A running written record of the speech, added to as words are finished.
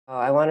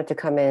I wanted to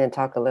come in and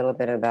talk a little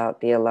bit about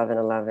the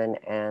 11/11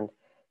 and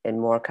in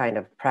more kind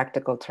of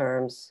practical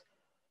terms,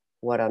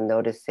 what I'm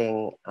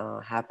noticing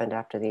happened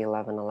after the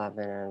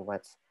 11/11 and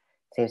what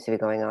seems to be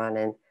going on,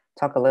 and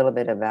talk a little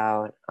bit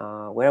about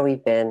where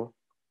we've been.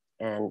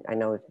 And I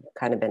know we've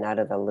kind of been out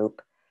of the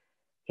loop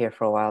here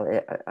for a while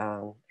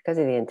because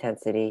of the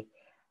intensity,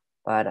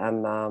 but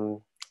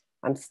I'm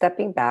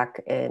stepping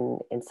back in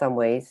some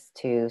ways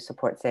to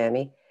support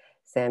Sammy.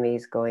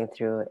 Sammy's going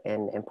through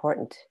an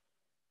important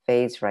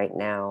phase right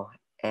now,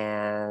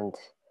 and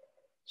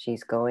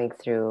she's going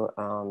through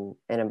an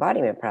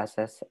embodiment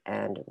process,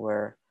 and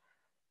we're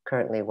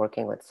currently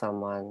working with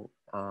someone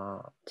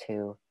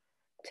to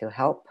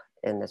help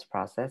in this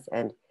process.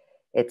 And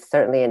it's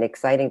certainly an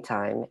exciting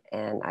time,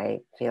 and I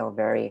feel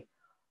very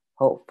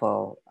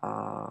hopeful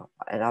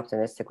and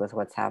optimistic with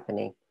what's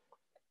happening.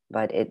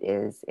 But it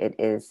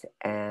is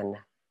an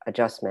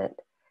adjustment.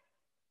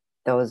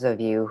 Those of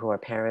you who are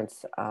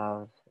parents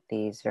of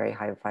these very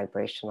high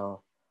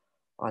vibrational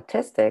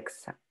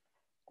autistics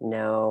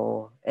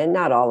know, and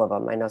not all of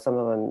them, I know some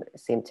of them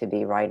seem to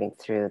be riding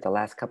through the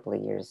last couple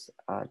of years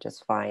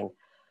just fine.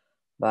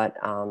 But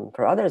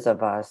for others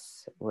of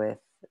us with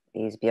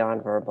these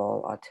beyond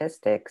verbal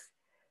autistics,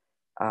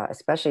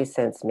 especially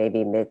since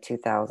maybe mid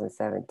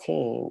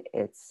 2017,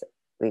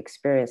 we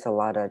experience a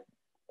lot of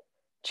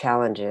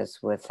challenges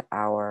with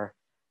our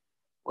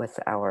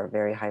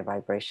very high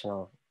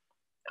vibrational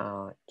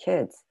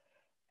kids,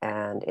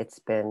 and it's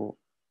been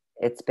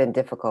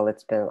difficult.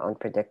 It's been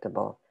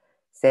unpredictable.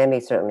 Sammy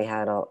certainly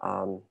had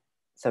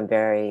some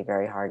very,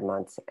 very hard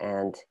months,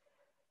 and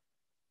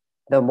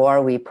the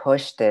more we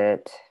pushed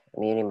it,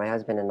 meaning my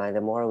husband and I,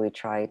 the more we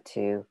tried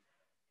to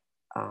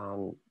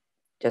um,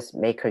 just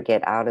make her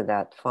get out of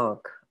that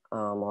funk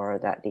or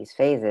these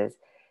phases,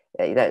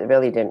 that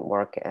really didn't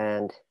work.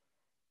 And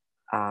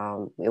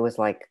it was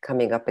like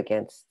coming up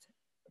against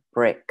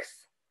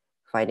bricks,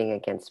 fighting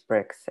against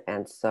bricks.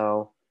 And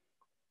so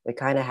we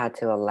kind of had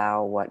to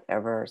allow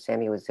whatever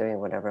Sammy was doing,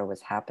 whatever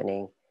was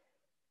happening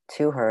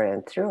to her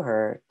and through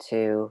her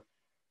to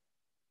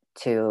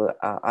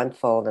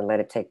unfold and let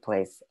it take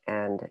place.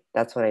 And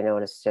that's when I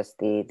noticed just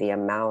the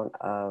amount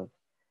of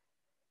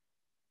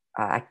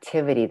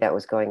activity that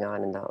was going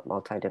on in the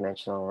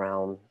multidimensional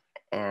realm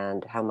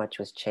and how much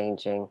was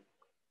changing.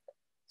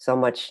 So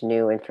much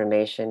new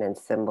information and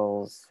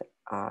symbols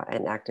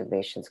and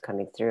activations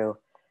coming through.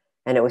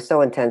 And it was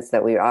so intense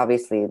that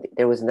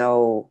there was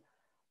no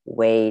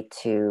way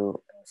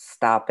to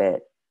stop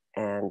it.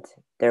 And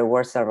there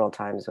were several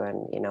times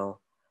when,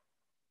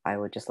 I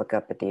would just look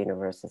up at the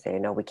universe and say,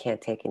 no, we can't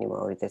take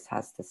anymore. This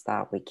has to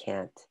stop. We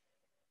can't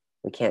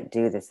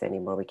do this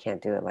anymore. We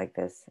can't do it like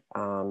this.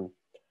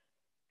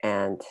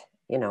 And,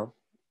 you know,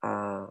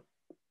 uh,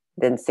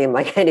 didn't seem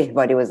like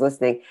anybody was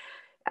listening,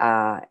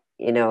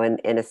 in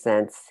a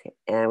sense.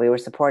 And we were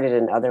supported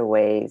in other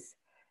ways.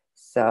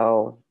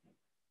 So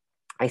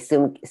I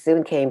soon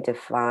came to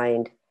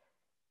find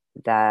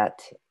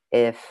that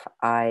if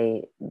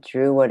I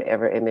drew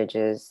whatever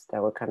images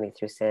that were coming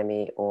through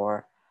Sammy,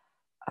 or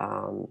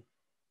um,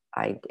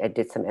 I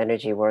did some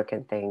energy work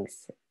and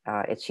things,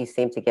 she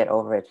seemed to get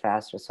over it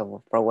faster.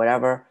 So for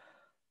whatever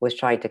was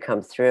trying to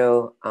come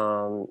through,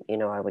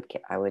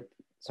 I would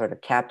sort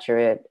of capture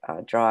it,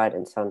 draw it,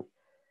 and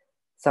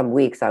some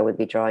weeks I would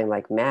be drawing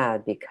like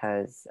mad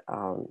because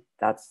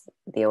that's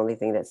the only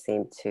thing that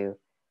seemed to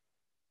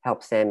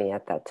help Sammy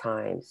at that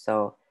time.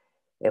 So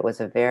it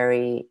was a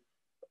very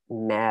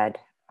mad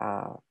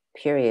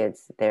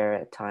periods there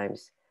at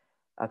times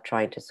of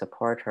trying to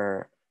support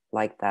her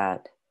like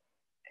that,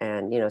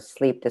 and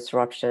sleep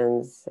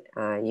disruptions,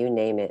 you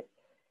name it.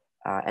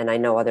 And I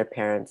know other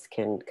parents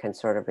can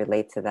sort of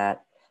relate to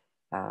that.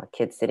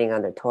 Kids sitting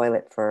on the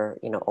toilet for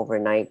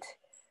overnight.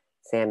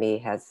 Sammy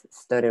has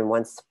stood in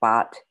one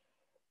spot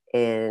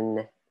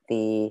in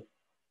the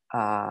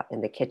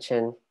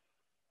kitchen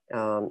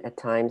at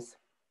times.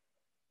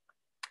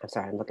 I'm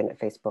sorry, I'm looking at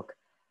Facebook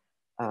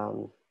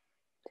um,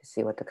 to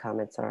see what the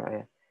comments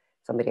are.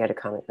 Somebody had a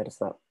comment, but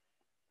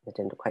it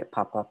didn't quite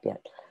pop up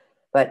yet.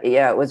 But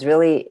yeah, it was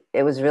really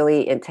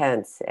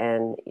intense,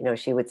 and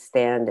she would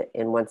stand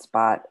in one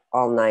spot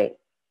all night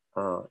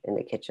in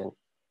the kitchen,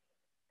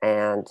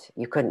 and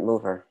you couldn't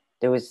move her.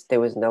 There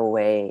was no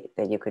way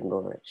that you could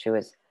move her. She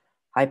was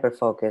hyper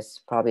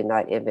focused, probably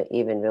not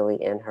even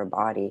really in her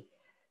body.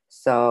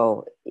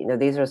 So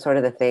these are sort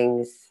of the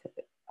things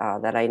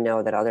that I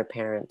know that other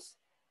parents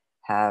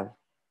have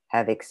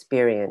have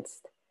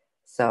experienced.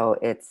 So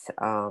it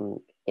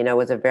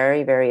was a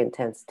very, very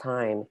intense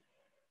time,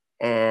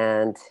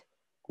 and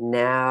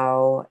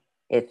now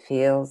it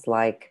feels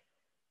like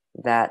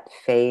that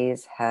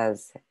phase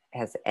has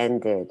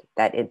ended.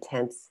 That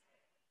intense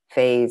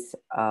phase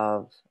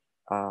of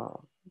uh,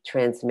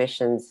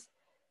 transmissions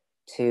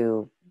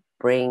to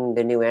bring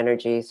the new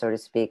energy, so to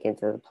speak,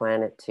 into the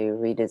planet, to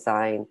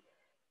redesign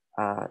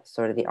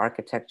sort of the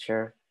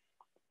architecture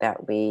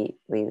that we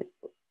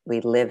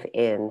live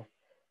in,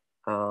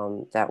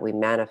 that we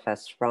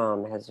manifest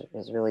from,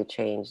 has really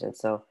changed. And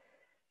so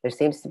there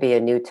seems to be a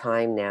new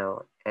time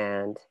now,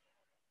 and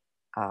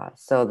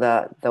So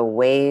the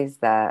ways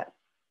that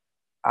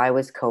I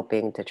was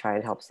coping to try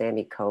and help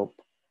Sammy cope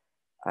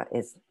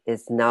is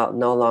now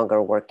no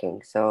longer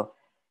working. So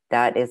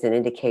that is an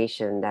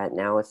indication that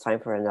now it's time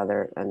for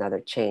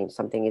another change.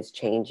 Something is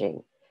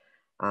changing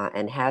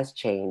and has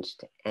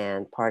changed,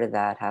 and part of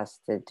that has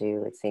to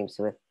do, it seems,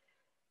 with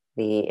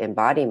the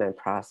embodiment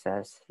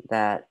process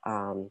that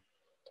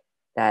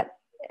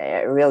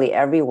really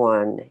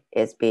everyone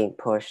is being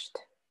pushed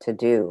to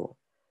do.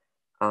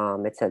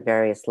 It's at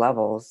various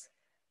levels,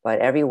 but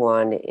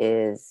everyone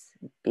is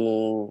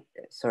being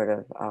sort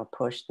of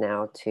pushed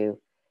now to,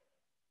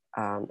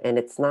 and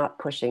it's not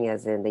pushing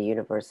as in the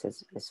universe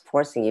is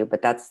forcing you,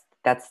 but that's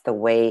the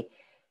way,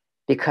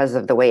 because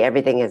of the way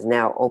everything is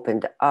now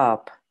opened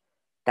up,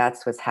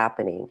 that's what's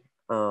happening.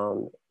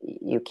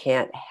 You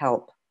can't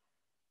help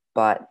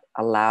but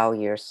allow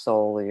your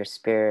soul or your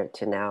spirit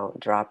to now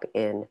drop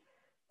in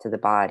to the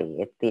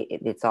body.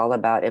 It's all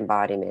about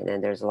embodiment,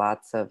 and there's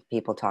lots of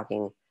people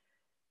talking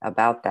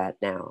about that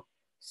now.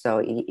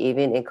 So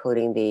even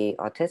including the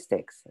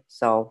autistics.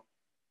 So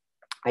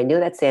I knew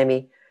that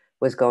Sammy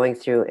was going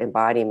through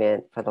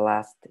embodiment for the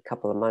last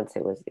couple of months.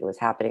 It was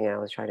happening, and I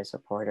was trying to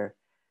support her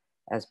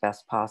as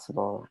best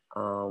possible.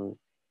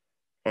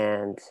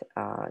 And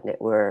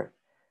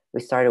we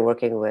started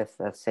working with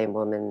the same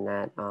woman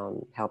that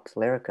helped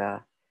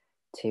Lyrica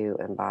to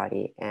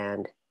embody,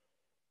 and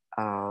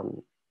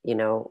um,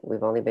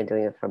 we've only been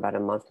doing it for about a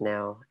month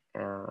now.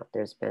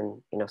 There's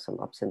been some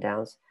ups and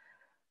downs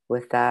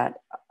with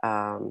that,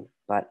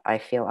 but I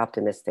feel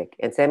optimistic.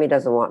 And Sammy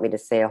doesn't want me to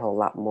say a whole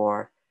lot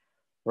more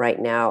right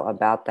now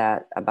about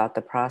that, about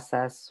the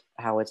process,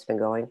 how it's been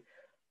going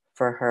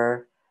for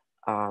her.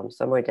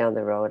 Somewhere down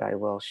the road, I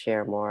will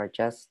share more,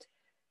 just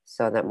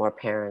so that more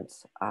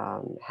parents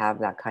have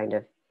that kind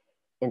of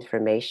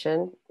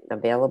information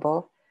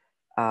available.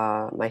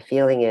 My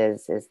feeling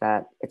is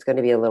that it's going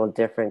to be a little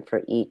different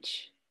for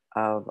each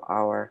of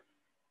our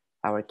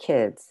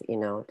kids,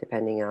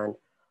 depending on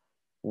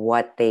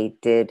what they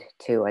did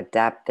to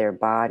adapt their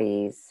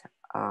bodies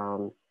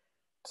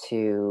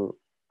to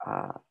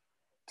uh,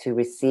 to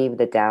receive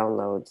the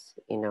downloads,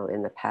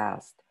 in the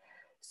past.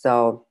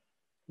 So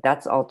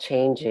that's all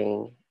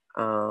changing.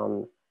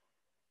 Um,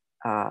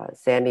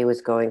 Sammy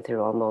was going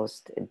through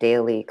almost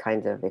daily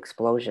kinds of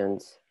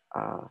explosions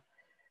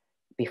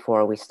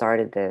before we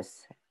started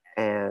this,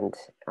 and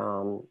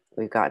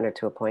we've gotten her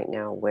to a point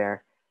now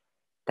where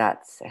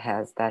that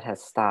has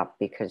stopped,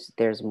 because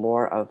there's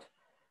more of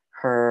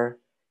her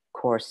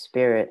core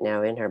spirit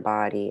now in her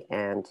body,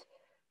 and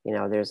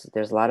there's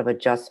a lot of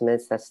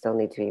adjustments that still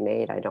need to be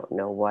made. I don't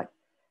know what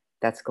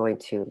that's going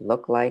to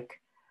look like.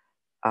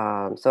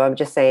 So I'm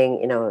just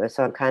saying,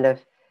 so I'm kind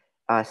of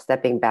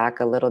stepping back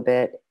a little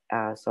bit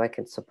so I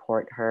can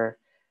support her,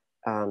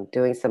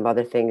 doing some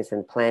other things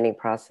and planning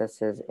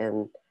processes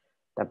in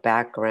the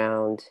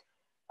background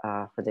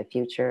for the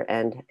future.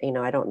 And,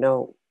 I don't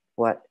know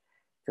what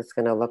it's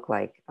going to look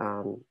like.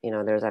 I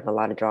have a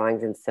lot of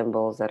drawings and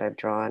symbols that I've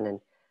drawn, and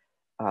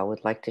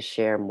would like to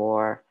share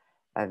more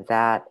of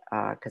that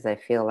because I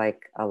feel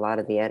like a lot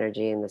of the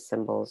energy and the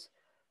symbols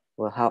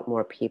will help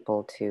more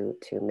people to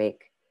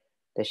make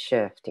the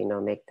shift,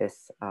 make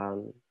this uh,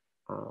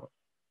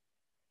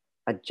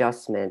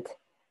 adjustment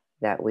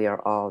that we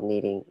are all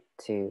needing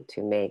to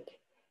make.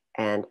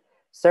 And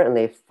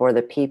certainly for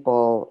the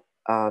people,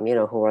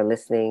 who are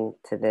listening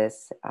to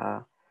this,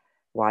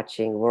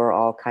 watching, we're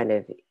all kind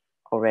of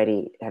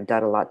already have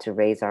done a lot to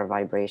raise our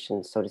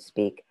vibration, so to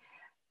speak.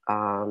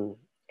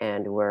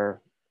 And we're,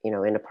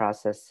 in a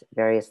process,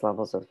 various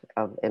levels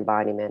of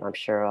embodiment. I'm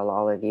sure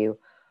all of you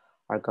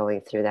are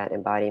going through that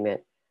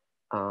embodiment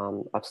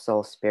of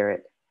soul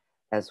spirit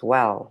as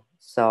well.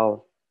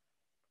 So,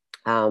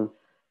 um,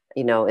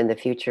 in the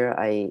future,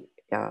 I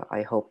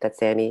hope that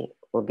Sammy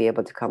will be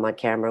able to come on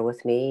camera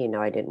with me.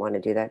 I didn't want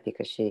to do that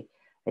because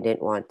I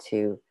didn't want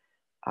to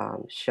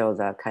show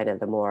the kind of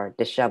the more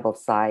disheveled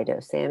side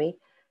of Sammy.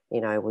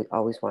 I would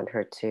always want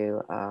her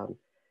to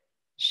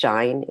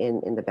shine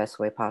in the best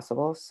way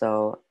possible.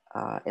 So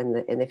in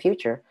the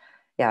future,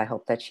 yeah, I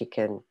hope that she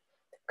can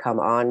come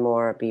on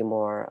more, be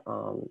more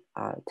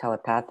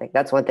telepathic.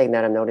 That's one thing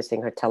that I'm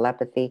noticing. Her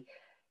telepathy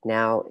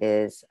now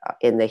is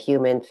in the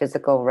human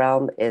physical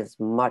realm is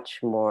much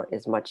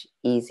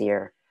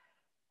easier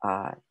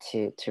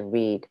to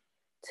read,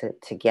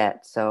 to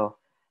get. So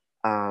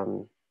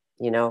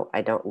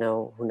I don't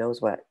know, who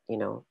knows what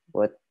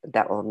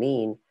that will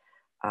mean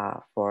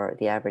for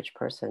the average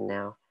person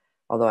now.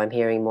 Although I'm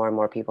hearing more and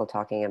more people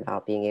talking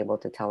about being able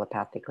to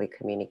telepathically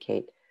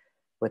communicate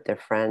with their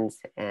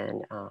friends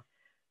and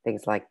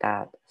things like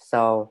that.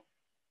 So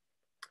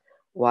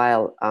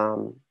while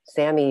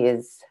Sammy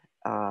is,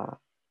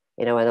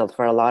 and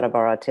for a lot of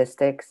our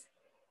autistics,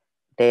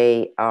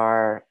 they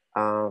are,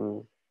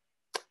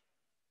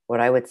 what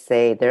I would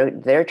say,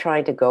 they're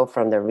trying to go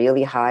from the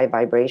really high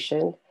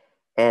vibration,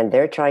 and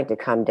they're trying to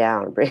come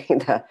down, bring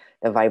the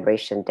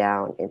vibration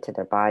down into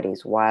their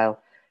bodies,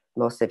 while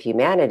most of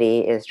humanity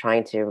is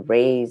trying to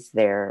raise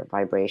their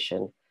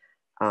vibration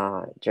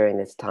during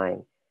this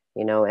time.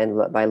 you know,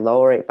 and by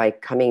lowering, by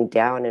coming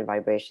down in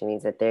vibration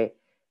means that they,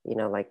 you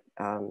know, like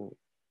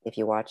if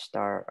you watched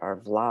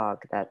our vlog,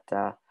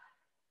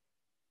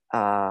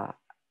 uh,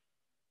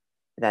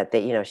 that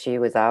they, you know, she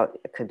was out,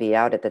 could be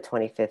out at the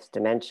 25th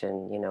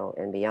dimension, you know,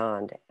 and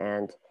beyond,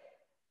 and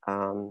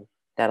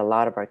that a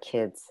lot of our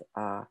kids,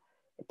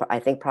 I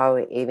think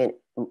probably even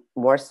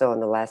more so in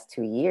the last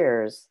 2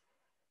 years,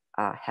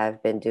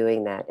 have been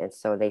doing that, and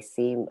so they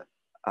seem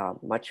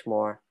much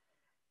more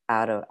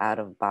out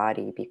of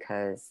body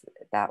because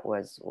that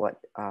was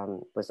what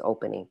was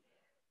opening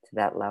to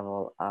that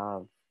level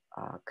of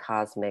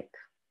cosmic,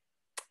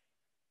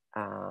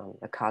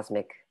 a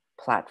cosmic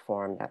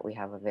platform that we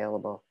have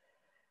available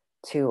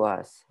to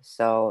us.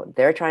 So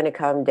they're trying to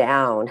come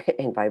down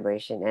in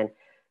vibration and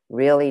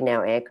really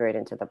now anchor it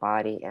into the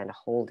body and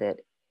hold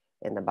it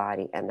in the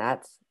body, and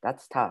that's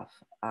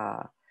tough.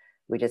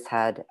 We just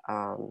had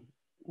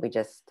we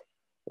just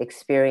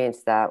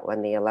experienced that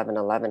when the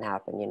 11/11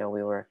 happened. You know,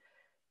 we were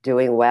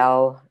doing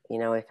well. You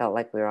know, it felt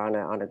like we were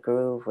on a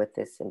groove with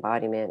this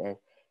embodiment and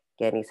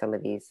getting some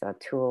of these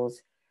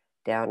tools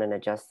down and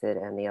adjusted.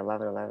 And the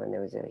 11/11,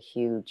 there was a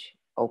huge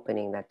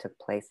opening that took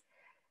place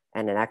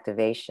and an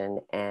activation,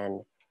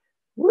 and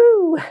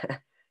woo,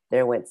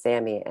 there went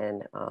Sammy.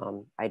 And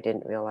I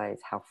didn't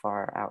realize how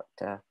far out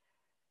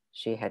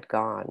she had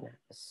gone.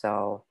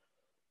 So,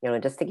 you know,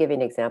 just to give you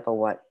an example,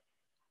 what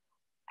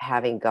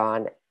having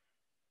gone,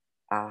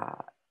 uh,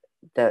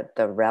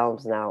 the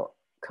realms now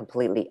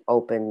completely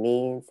open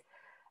means,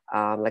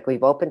 like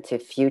we've opened to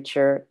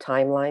future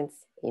timelines,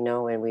 you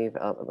know, and we've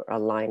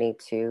aligning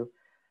to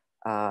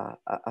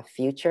a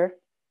future.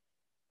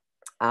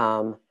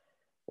 Um,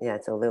 yeah,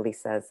 so Lily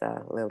says,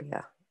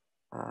 Lilia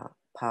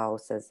Powell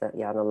says that,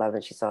 yeah, on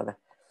 11, she saw the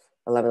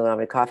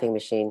 11/11 coughing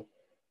machine.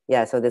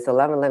 Yeah, so this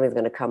 11/11 is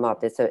going to come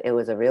up. It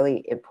was a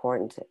really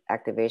important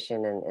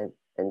activation,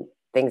 and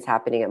things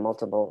happening at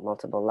multiple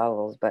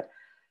levels. But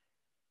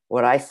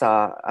what I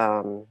saw,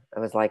 it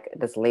was like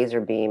this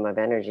laser beam of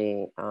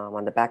energy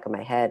on the back of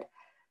my head.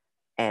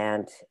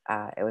 And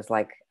it was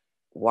like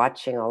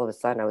watching, all of a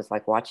sudden, I was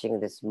like watching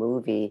this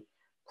movie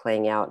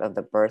playing out of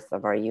the birth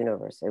of our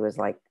universe. It was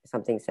like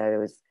something said it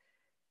was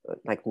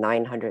like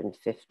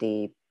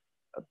 950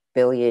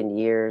 billion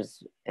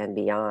years and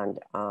beyond.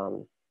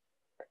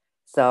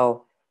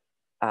 So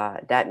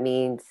that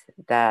means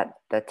that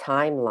the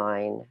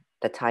timeline,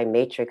 the time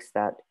matrix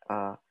that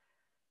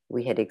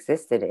we had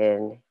existed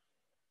in,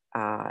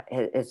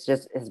 it's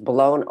just is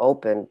blown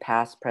open,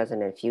 past,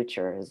 present, and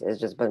future is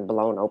just been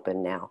blown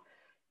open now.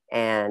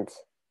 And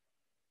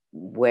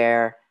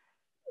where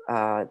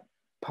uh,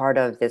 part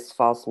of this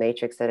false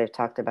matrix that I've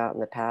talked about in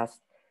the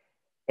past,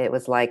 it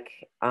was like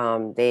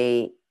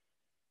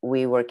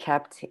we were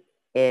kept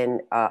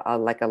in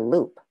like a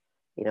loop,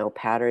 you know,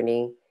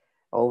 patterning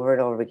over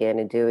and over again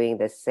and doing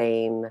the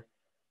same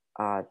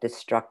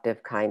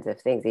destructive kinds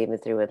of things, even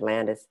through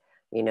Atlantis,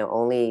 you know,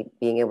 only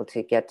being able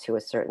to get to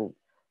a certain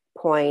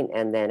point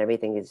and then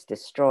everything is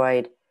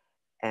destroyed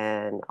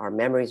and our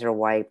memories are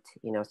wiped,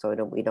 you know, so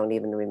we don't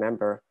even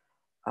remember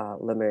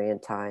Lemurian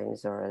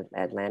times or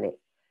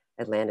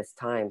Atlantis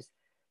times.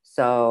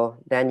 So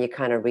then you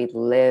kind of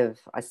relive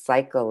a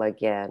cycle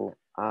again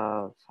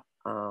of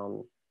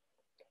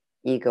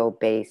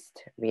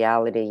ego-based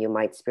reality. You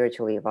might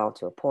spiritually evolve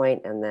to a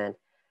point and then,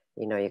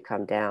 you know, you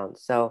come down.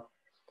 So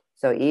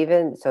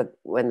even so,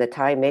 when the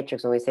time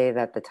matrix, when we say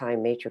that the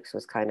time matrix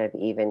was kind of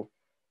even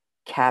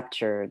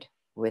captured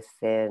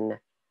within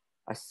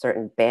a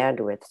certain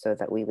bandwidth so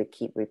that we would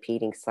keep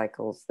repeating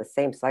cycles, the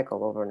same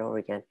cycle over and over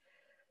again.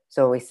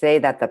 So when we say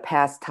that the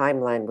past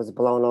timeline was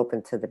blown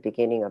open to the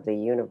beginning of the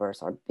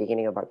universe, or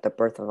beginning of the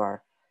birth of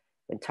our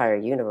entire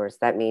universe,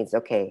 that means,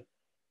 okay,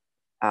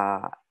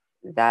 uh,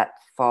 that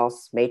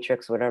false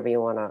matrix, whatever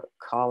you want to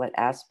call it,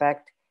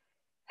 aspect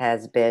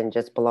has been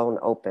just blown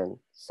open.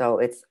 So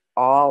it's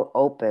all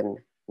open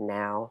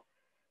now.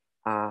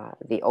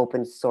 The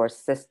open source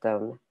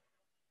system,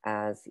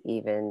 as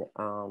even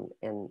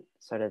in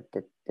sort of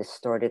the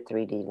distorted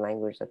 3D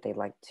language that they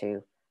like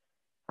to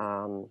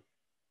um,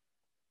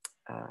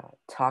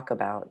 talk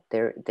about,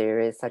 there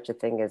is such a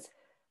thing as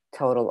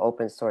total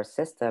open source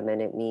system,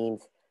 and it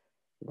means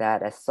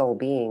that as soul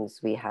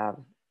beings we have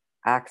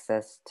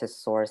access to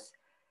source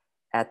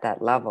at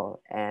that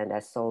level, and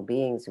as soul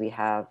beings we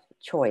have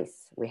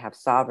choice, we have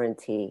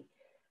sovereignty,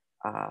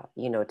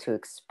 you know, to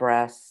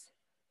express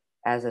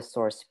as a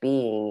source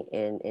being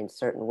in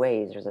certain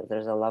ways.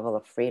 There's a level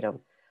of freedom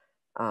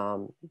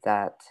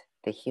that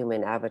the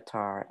human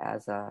avatar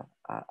as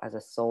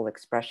a soul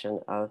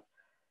expression of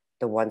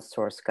the one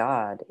source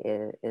God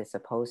is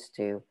supposed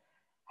to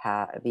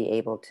be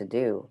able to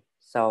do.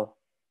 So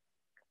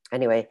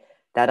anyway,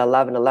 that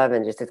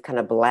 11/11 just it kind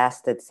of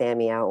blasted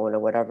Sammy out, or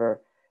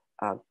whatever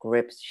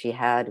grips she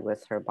had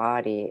with her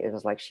body. It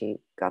was like she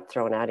got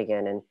thrown out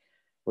again, and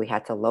we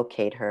had to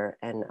locate her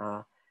and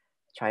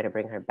try to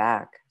bring her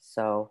back.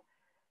 So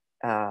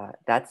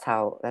that's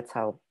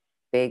how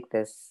big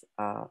this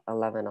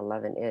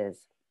 11/11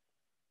 is.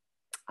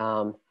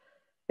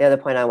 the other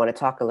point I want to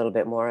talk a little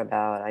bit more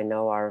about, I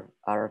know our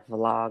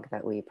vlog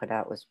that we put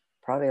out was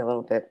probably a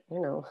little bit,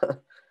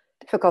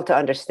 difficult to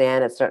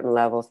understand at certain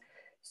levels.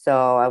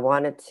 So I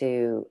wanted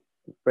to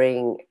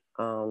bring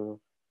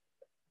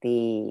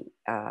the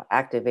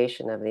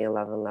activation of the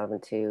 1111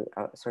 to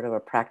sort of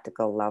a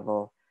practical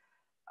level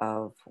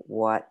of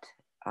what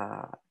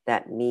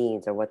that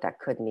means, or what that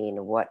could mean,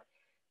 or what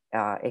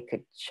it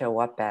could show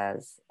up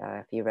as.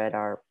 If you read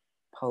our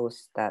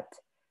post, that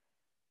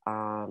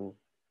um,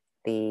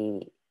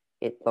 the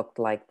it looked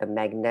like the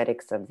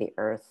magnetics of the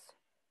earth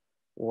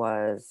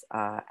was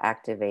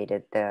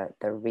activated, the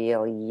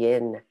real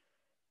yin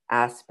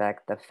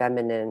aspect, the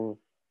feminine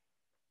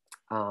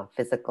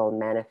physical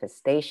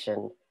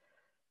manifestation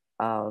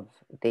of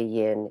the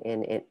yin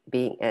in it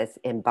being as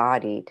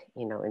embodied,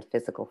 in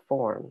physical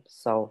form.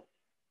 So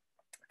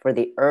for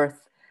the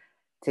earth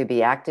to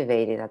be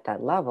activated at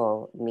that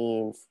level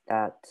means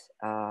that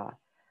I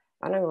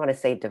don't want to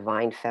say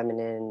divine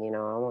feminine, I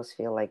almost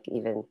feel like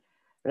even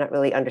we're not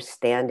really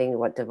understanding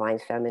what divine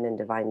feminine,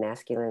 divine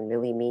masculine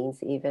really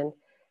means, even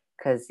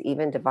because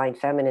even divine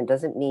feminine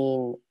doesn't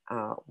mean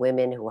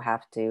women who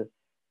have to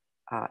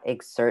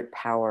exert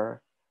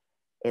power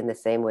in the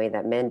same way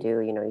that men do.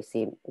 You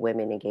see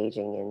women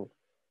engaging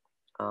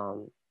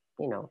in,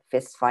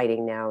 fist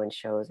fighting now in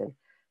shows. And,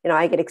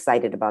 I get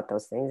excited about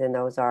those things. And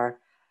those are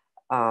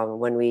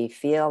when we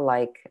feel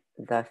like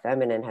the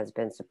feminine has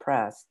been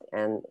suppressed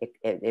and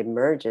it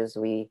emerges,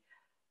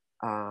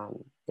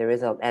 there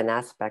is an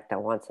aspect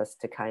that wants us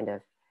to kind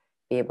of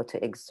be able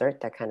to exert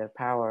that kind of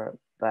power.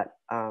 But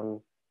I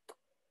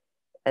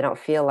don't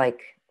feel like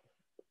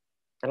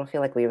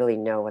we really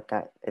know what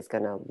that is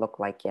going to look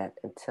like yet,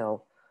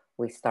 until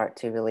we start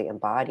to really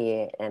embody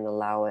it and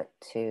allow it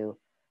to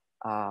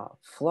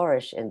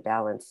flourish in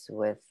balance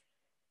with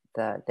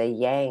the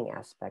yang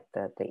aspect,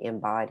 the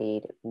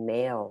embodied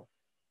male,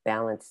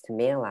 balanced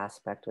male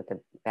aspect with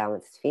the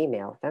balanced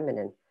female,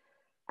 feminine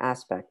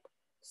aspect.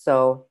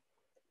 So,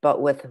 but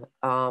with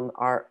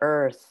our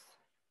earth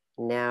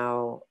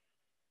now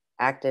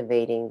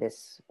activating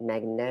this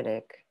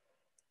magnetic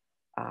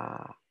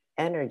uh,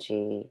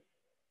 energy,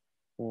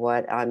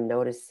 what I'm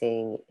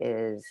noticing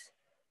is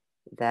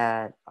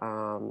that,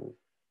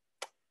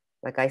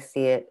 like I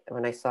see it,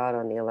 when I saw it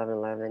on the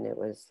 1111, it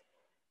was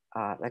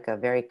like a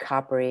very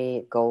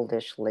coppery,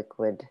 goldish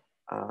liquid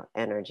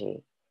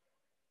energy.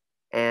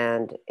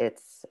 And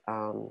it's,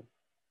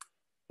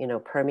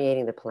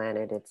 permeating the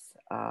planet. It's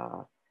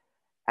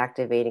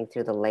activating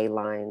through the ley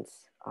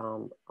lines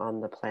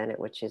on the planet,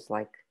 which is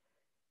like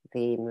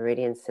the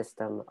meridian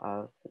system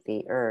of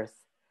the earth.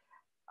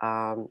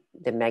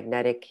 The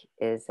magnetic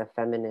is a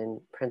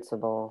feminine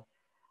principle.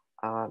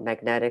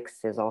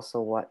 Magnetics is also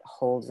what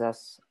holds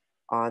us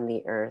on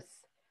the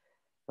earth,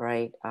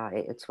 right?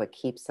 It's what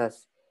keeps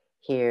us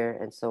here.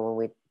 And so when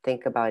we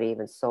think about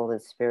even soul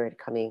and spirit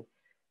coming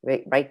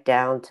right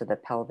down to the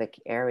pelvic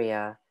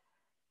area,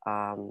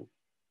 um,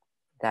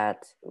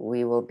 that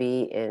we will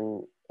be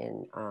in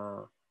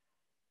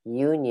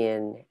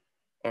union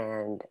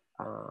and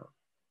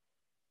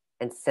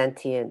and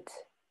sentient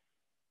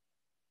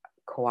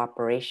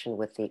cooperation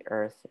with the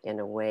earth in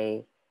a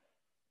way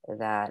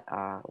that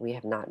we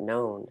have not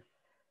known.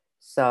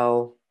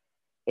 So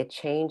it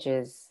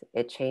changes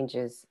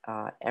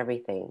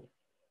everything.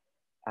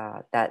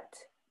 That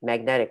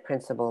magnetic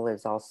principle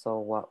is also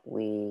what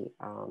we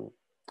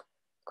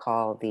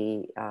call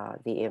the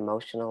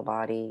emotional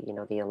body.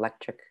 The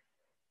electric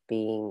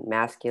being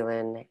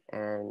masculine,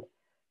 and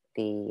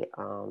the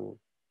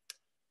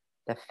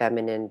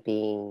feminine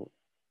being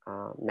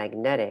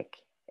magnetic,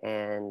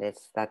 and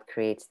that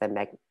creates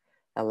the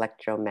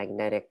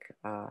electromagnetic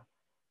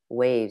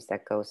waves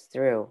that goes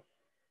through.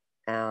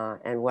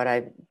 And what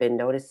I've been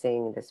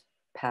noticing this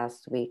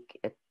past week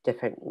at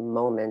different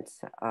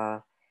moments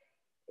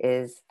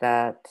is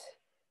that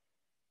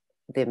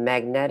the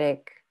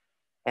magnetic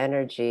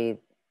energy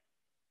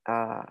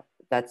uh,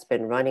 that's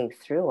been running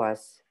through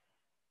us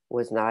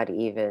was not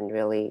even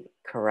really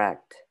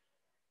correct.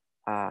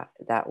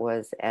 That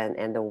was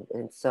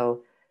and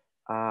so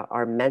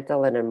our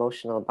mental and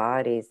emotional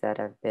bodies that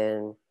have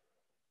been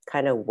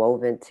kind of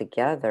woven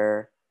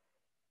together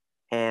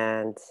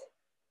and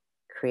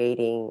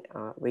creating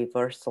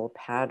reversal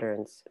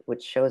patterns,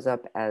 which shows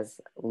up as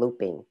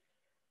looping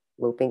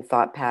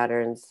thought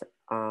patterns,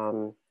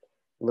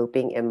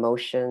 looping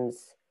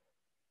emotions,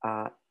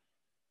 uh,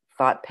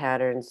 thought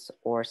patterns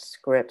or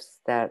scripts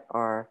that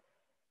are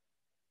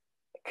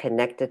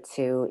connected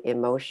to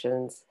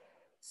emotions.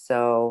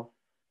 So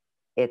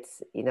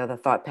it's, the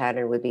thought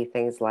pattern would be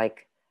things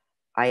like,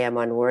 I am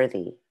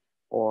unworthy,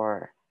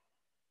 or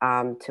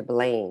I'm to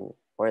blame,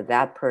 or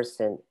that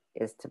person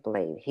is to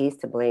blame. He's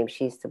to blame,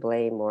 she's to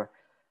blame, or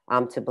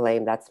I'm to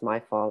blame, that's my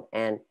fault.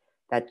 And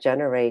that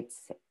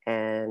generates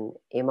an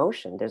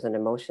emotion. There's an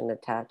emotion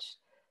attached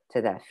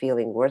to that,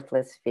 feeling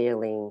worthless,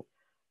 feeling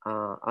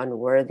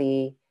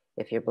unworthy.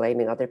 If you're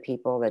blaming other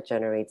people, that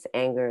generates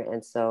anger.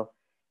 And so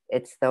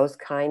it's those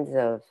kinds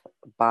of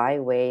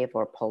bi-wave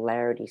or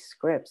polarity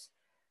scripts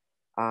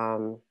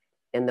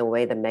in the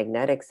way the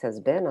magnetics has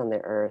been on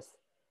the earth,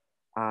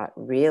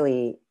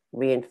 really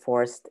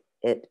reinforced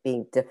it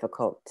being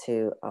difficult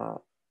to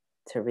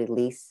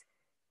release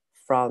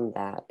from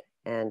that.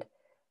 And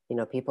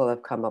people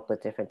have come up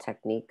with different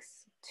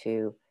techniques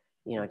to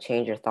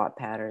change your thought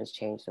patterns,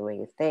 change the way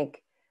you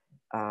think.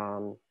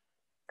 um,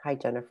 Hi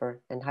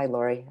Jennifer, and hi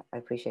Lori. I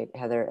appreciate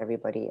Heather,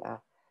 everybody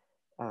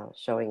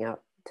showing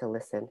up to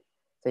listen,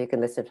 so you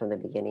can listen from the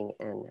beginning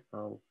and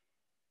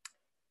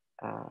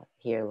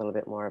hear a little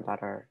bit more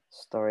about our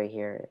story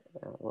here,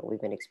 what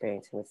we've been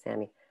experiencing with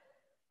Sammy.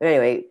 But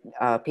anyway,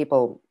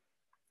 people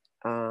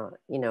kind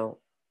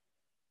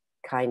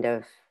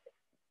of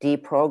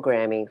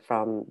deprogramming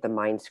from the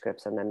mind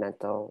scripts and the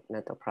mental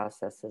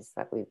processes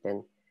that we've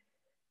been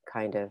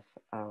kind of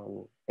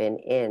been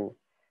in.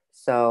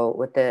 So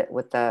with the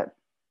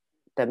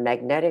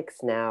magnetics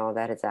now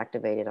that is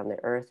activated on the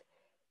earth,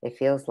 it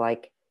feels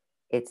like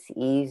it's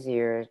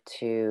easier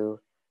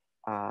to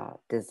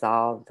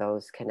dissolve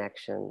those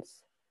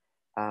connections.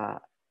 Uh,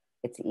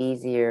 it's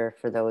easier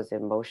for those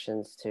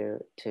emotions to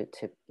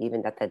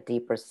even at the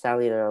deeper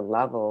cellular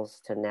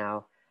levels to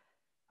now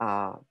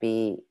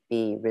be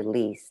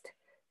released.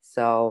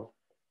 So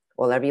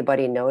will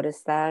everybody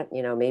notice that?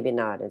 Maybe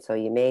not. And so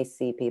you may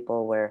see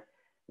people where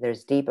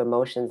there's deep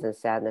emotions and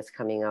sadness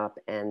coming up,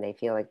 and they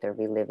feel like they're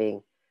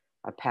reliving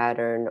a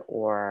pattern,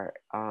 or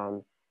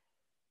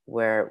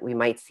where we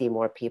might see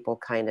more people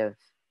kind of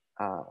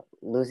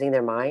losing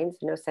their minds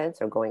in a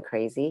sense, or going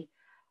crazy.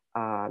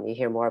 You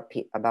hear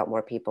about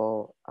more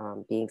people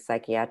being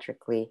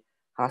psychiatrically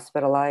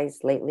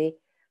hospitalized lately,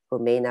 who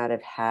may not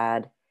have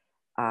had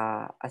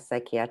a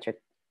psychiatric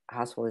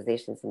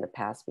hospitalizations in the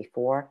past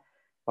before.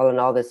 Well, and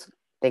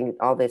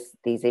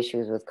these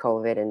issues with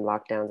COVID and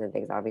lockdowns and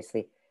things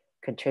obviously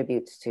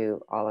contributes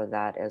to all of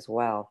that as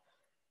well.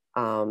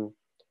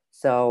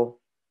 So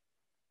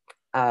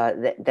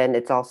then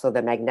it's also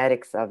the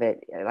magnetics of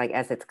it, like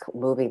as it's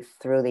moving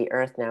through the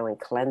earth now and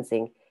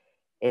cleansing,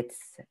 it's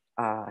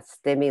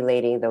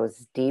stimulating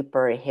those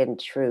deeper hidden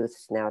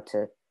truths now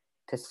to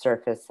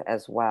surface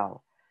as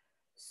well.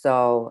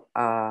 So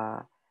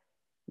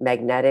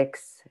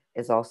magnetics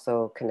is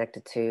also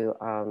connected to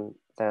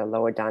the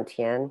lower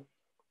dantian,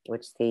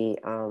 which the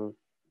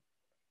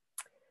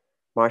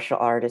martial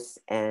artists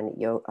and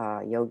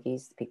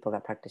yogis, people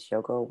that practice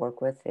yoga,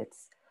 work with.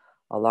 It's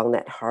along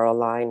that hara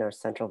line or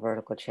central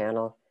vertical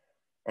channel,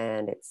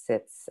 and it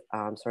sits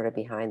sort of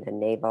behind the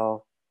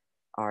navel.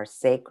 Our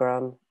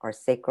sacrum, our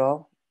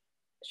sacral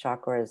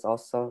chakra is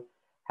also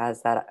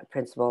has that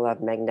principle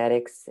of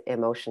magnetics,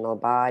 emotional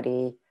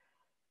body.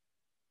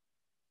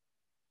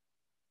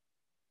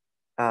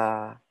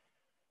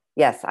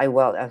 Yes, I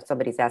will.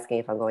 Somebody's asking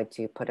if I'm going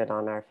to put it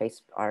on our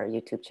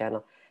YouTube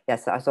channel.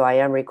 Yes, so I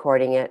am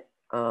recording it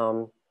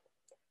so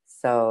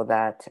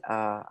that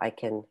I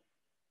can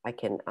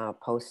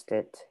post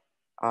it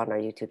on our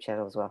YouTube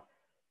channel as well.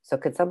 So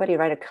could somebody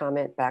write a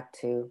comment back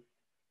to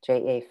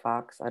J.A.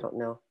 Fox? I don't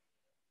know.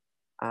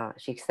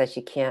 She says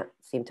she can't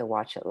seem to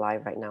watch it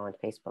live right now on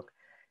Facebook.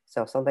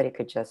 So if somebody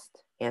could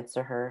just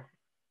answer her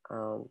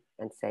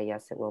and say,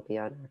 yes, it will be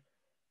on our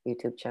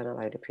YouTube channel,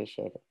 I would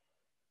appreciate it.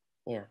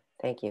 Yeah,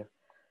 thank you.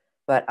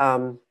 But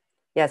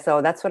yeah,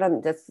 so that's what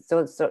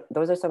so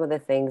those are some of the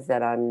things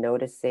that I'm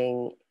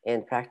noticing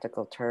in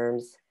practical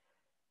terms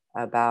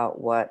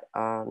about what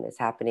is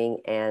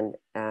happening. And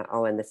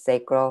and the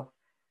sacral.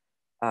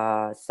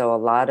 So a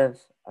lot of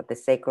the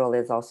sacral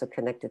is also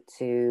connected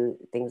to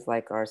things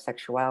like our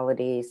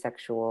sexuality,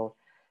 sexual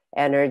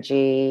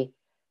energy.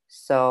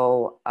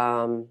 So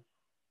a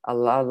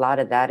lot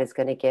of that is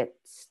going to get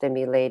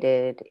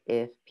stimulated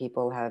if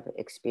people have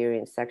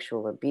experienced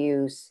sexual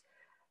abuse.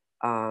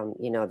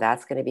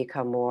 That's going to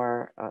become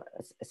more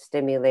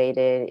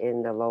stimulated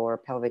in the lower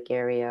pelvic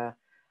area,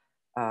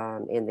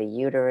 in the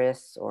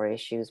uterus, or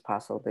issues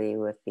possibly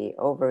with the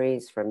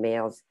ovaries for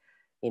males,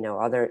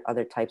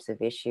 other types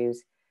of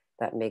issues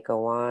that may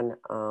go on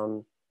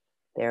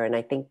there. And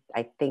I think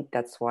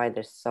that's why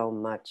there's so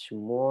much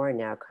more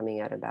now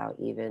coming out about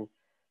even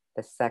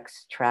the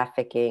sex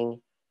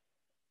trafficking,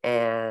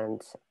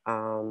 and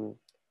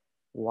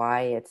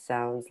why it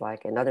sounds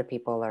like, and other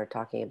people are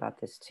talking about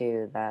this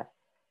too, that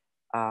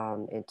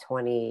in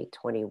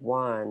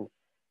 2021,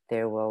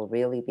 there will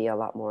really be a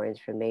lot more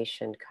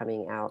information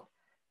coming out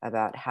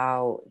about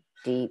how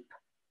deep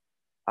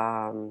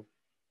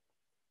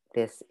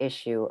this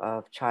issue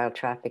of child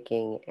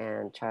trafficking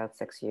and child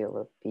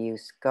sexual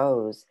abuse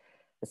goes,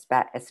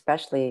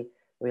 especially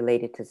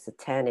related to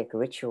satanic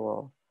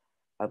ritual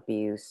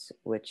abuse,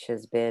 which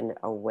has been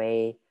a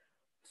way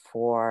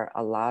for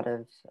a lot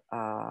of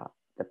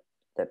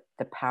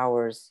the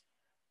powers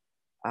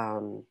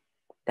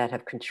that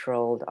have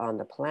controlled on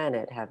the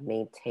planet have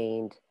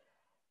maintained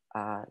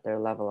their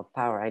level of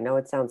power. I know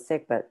it sounds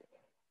sick, but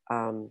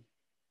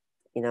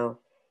you know,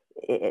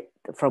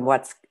 from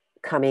what's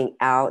coming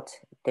out,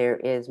 there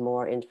is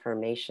more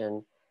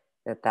information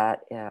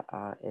that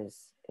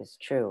is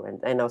true.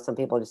 And I know some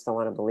people just don't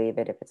want to believe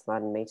it if it's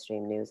not in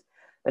mainstream news.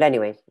 But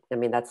anyway, I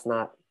mean, that's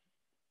not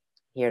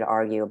here to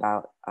argue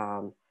about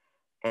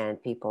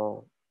and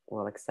people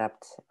will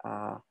accept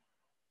a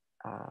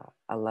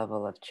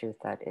level of truth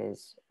that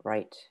is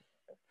right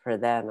for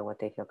them and what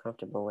they feel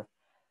comfortable with.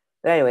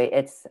 But anyway,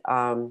 it's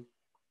going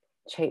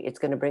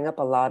to bring up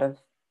a lot of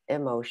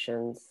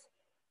emotions,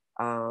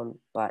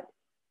 but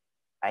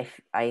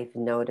I've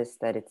noticed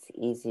that it's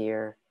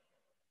easier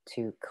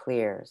to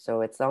clear.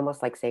 So it's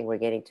almost like saying we're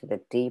getting to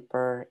the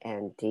deeper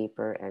and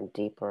deeper and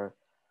deeper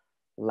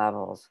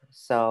levels.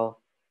 So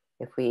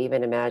if we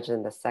even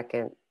imagine the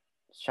second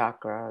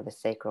chakra or the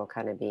sacral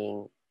kind of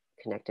being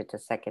connected to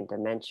second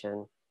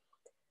dimension,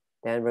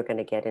 then we're going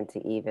to get into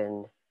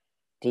even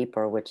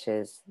deeper, which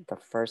is the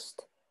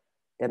first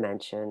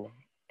dimension.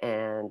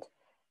 And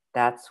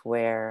that's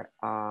where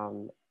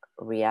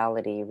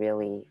reality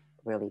really,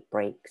 really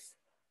breaks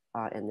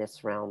in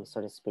this realm,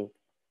 so to speak.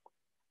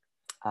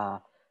 Uh,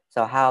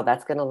 so how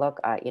that's going to look,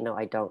 I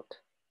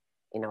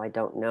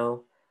don't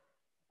know.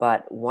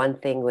 But one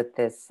thing with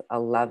this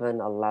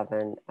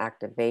 1111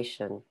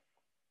 activation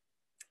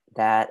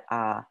that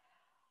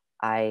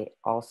I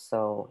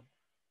also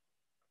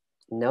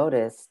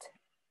noticed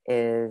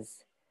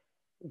is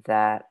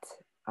that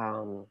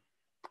um,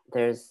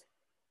 there's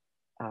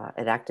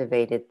it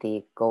activated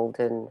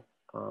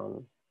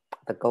um,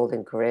 the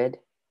golden grid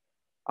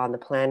on the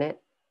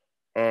planet,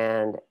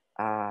 and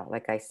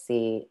like I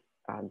see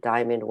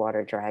diamond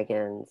water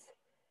dragons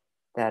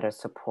that are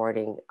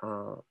supporting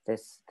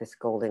this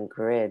golden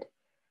grid,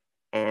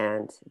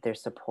 and they're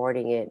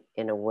supporting it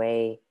in a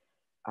way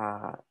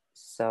uh,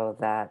 so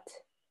that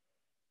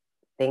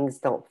things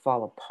don't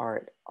fall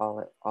apart all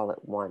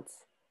at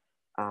once.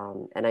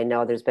 And I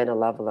know there's been a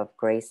level of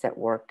grace at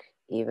work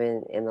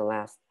even in the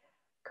last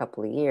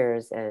couple of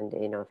years. And,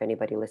 if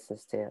anybody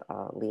listens to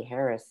Lee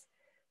Harris,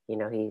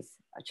 he's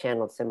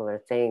channeled similar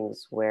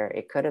things where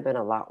it could have been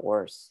a lot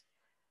worse.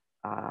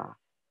 Uh,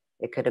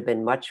 it could have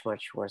been much,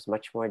 much worse,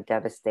 much more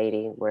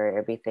devastating, where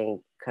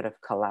everything could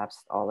have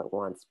collapsed all at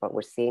once. But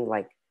we're seeing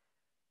like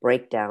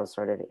breakdowns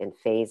sort of in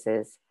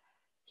phases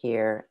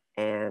here.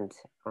 And,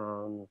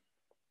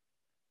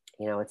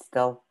 it's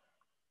still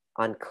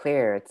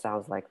unclear, it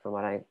sounds like, from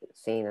what I've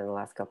seen in the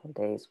last couple of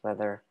days,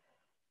 whether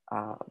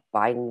uh,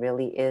 Biden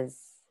really is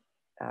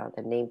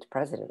the named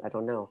president. I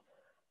don't know.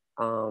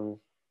 Um,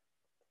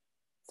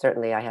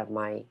 Certainly, I have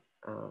my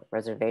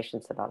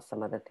reservations about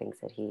some of the things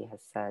that he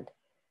has said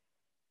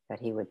that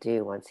he would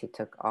do once he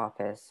took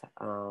office.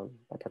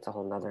 But that's a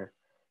whole nother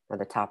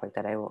another topic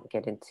that I won't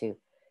get into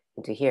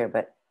here.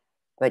 But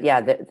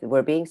yeah,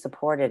 we're being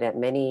supported at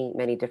many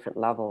many different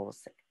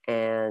levels,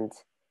 and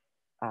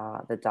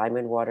the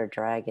Diamond Water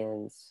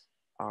Dragons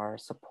are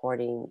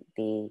supporting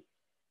the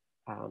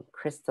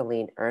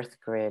crystalline Earth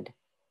grid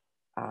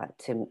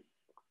to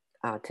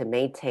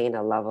maintain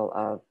a level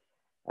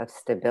of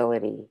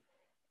stability.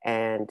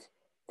 And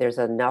there's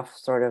enough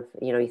sort of,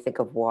 you think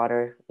of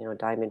water,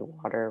 diamond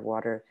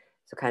water,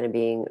 so kind of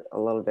being a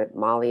little bit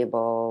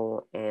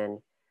malleable and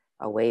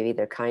wavy.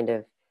 They're kind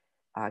of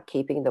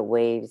keeping the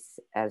waves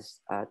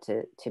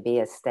to be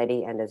as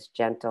steady and as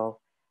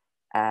gentle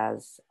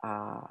as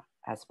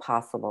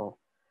possible,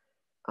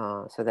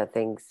 so that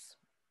things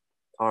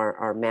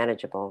are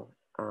manageable.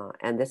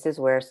 And this is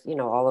where,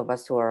 all of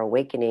us who are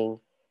awakening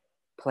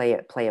play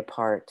a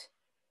part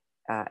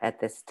at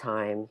this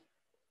time,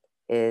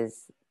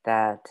 is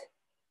that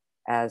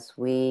as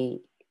we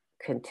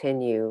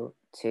continue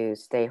to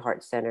stay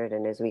heart-centered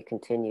and as we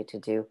continue to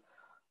do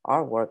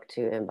our work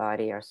to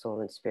embody our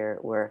soul and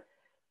spirit,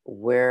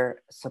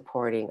 we're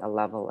supporting a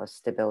level of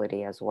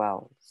stability as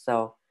well.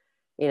 So,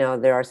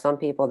 there are some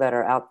people that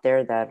are out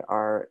there that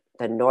are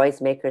the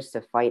noisemakers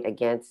to fight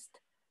against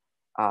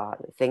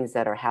things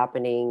that are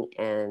happening,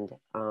 and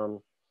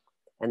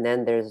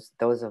then there's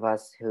those of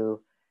us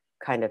who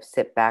kind of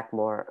sit back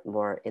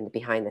more in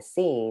behind the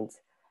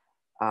scenes,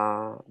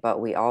 but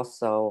we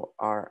also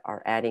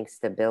are adding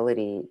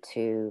stability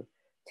to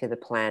the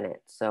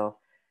planet. So,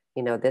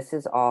 this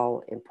is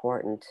all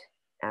important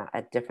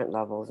at different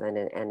levels and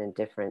in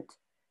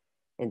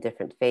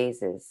different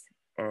phases.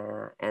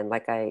 And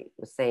like I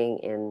was saying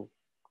in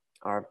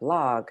our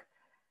blog,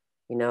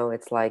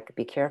 it's like,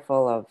 be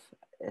careful of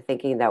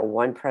thinking that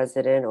one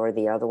president or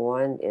the other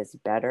one is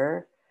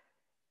better.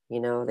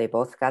 They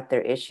both got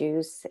their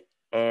issues,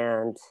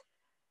 and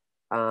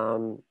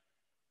um,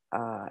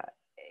 uh,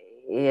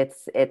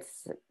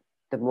 it's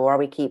the more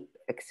we keep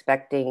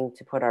expecting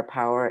to put our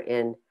power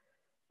in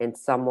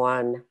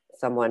someone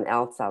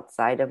else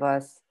outside of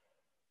us,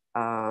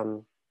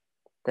 um,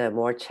 the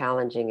more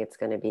challenging it's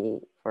going to be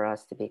for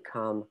us to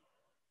become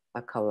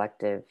a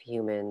collective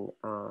human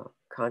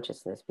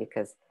consciousness,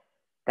 because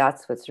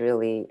that's what's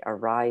really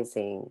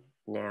arising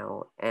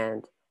now.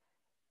 And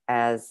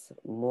as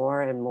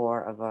more and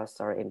more of us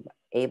are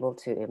able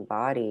to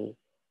embody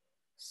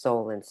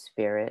soul and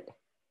spirit,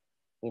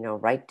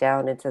 right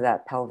down into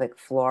that pelvic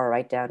floor,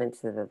 right down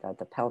into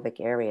the pelvic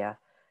area,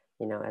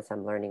 as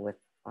I'm learning with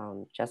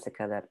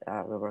Jessica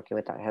that we're working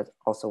with, that has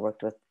also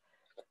worked with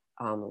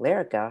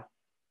Lyrica,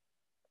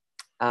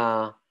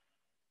 uh,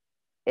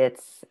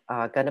 it's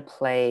going to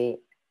play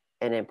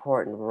an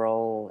important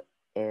role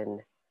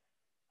in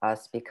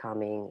us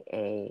becoming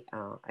a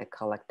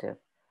collective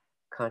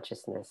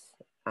consciousness.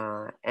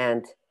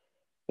 And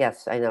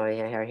yes, I know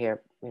I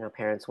hear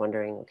parents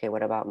wondering, okay,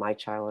 what about my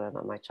child? What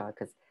about my child?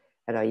 Because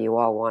I know you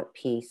all want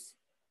peace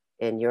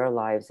in your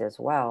lives as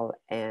well,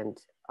 and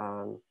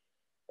um,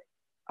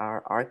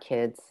 our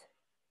kids,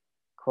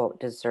 quote,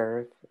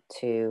 deserve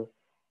to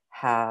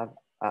have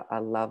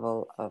a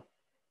level of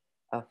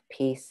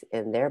peace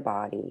in their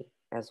body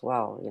as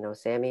well.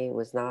 Sammy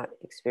was not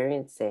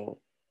experiencing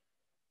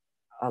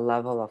a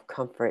level of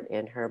comfort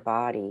in her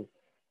body,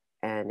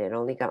 and it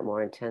only got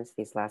more intense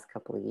these last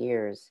couple of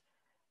years.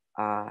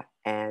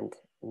 And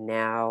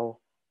now,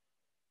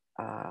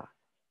 uh,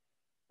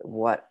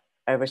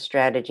 whatever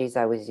strategies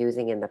I was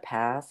using in the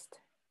past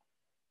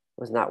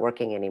was not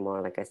working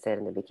anymore, like I said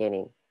in the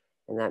beginning.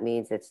 And that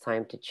means it's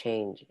time to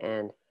change.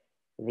 And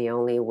the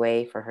only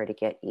way for her to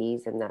get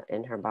ease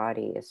in her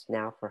body is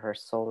now for her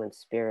soul and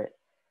spirit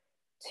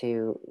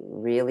to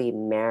really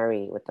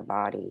marry with the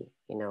body.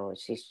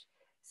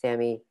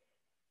 Sammy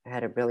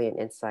had a brilliant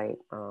insight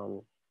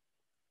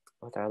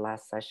with our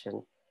last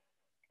session,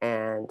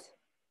 and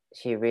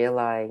she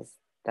realized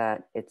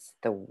that it's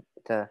the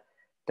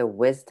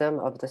wisdom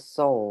of the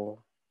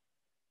soul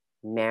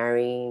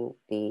marrying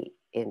the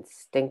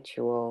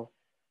instinctual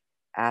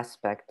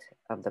aspect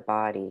of the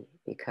body,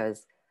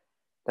 because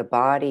the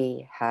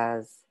body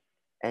has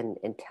an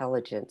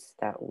intelligence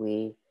that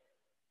was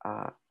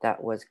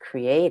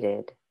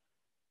created,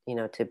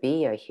 to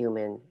be a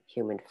human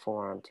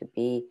form, to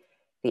be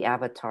the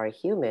avatar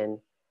human.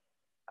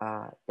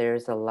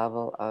 There's a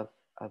level of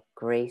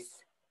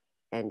grace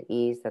and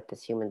ease that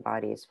this human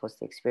body is supposed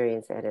to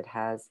experience, and it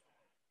has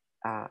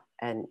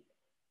an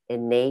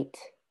innate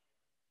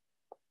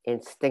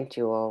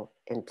instinctual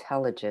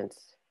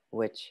intelligence,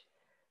 which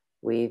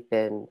we've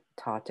been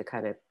taught to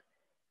kind of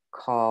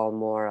call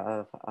more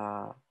of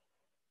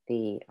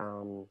the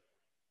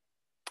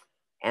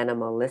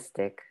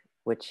animalistic,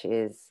 which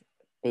is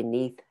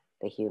beneath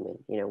the human.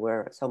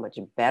 We're so much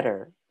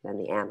better than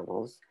the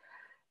animals,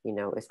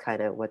 is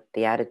kind of what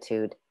the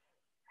attitude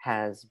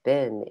has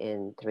been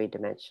in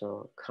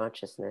three-dimensional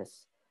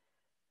consciousness,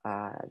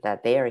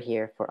 that they are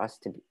here for us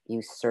to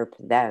usurp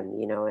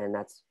them, and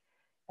that's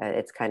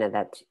it's kind of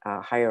that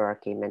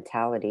hierarchy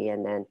mentality.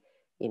 And then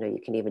you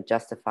can even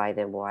justify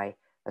them why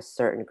a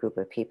certain group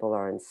of people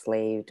are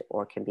enslaved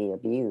or can be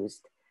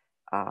abused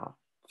uh,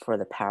 for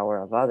the power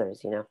of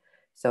others.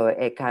 So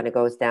it kind of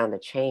goes down the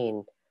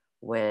chain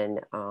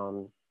when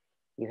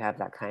you have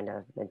that kind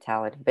of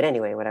mentality. But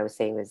anyway, what I was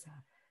saying was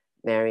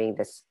marrying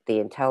the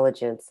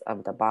intelligence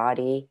of the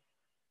body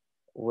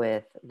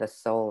with the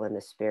soul and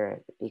the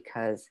spirit,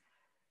 because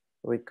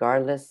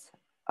regardless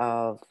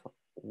of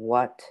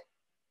what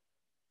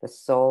the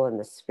soul and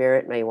the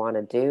spirit may want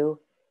to do,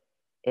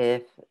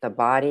 if the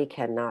body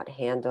cannot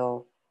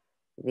handle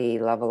the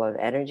level of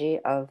energy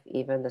of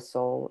even the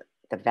soul,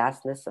 the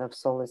vastness of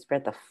soul and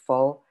spirit, the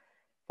full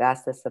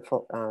vastness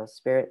of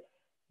spirit,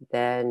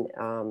 then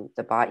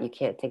the body, you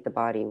can't take the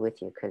body with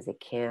you, because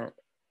it can't.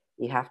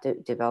 You have to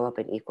develop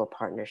an equal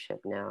partnership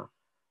now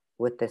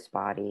with this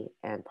body,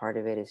 and part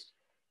of it is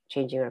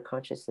changing our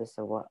consciousness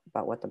of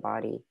about what the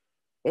body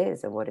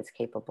is and what it's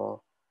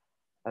capable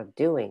of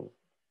doing.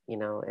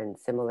 And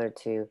similar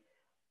to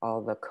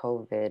all the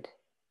COVID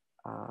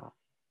uh,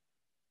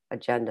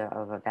 agenda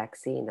of a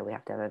vaccine, that we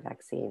have to have a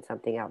vaccine,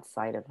 something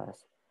outside of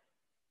us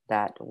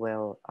that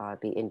will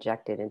be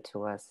injected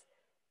into us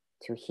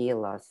to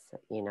heal us.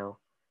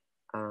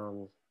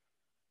 Um,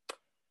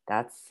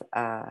 that's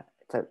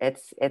so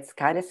it's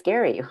kind of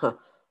scary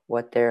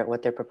what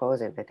they're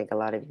proposing. I think a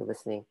lot of you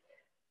listening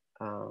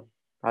um,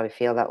 probably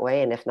feel that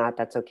way, and if not,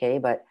 that's okay.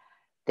 But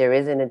there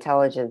is an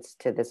intelligence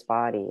to this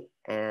body,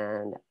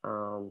 and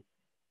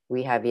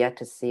we have yet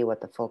to see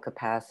what the full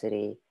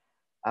capacity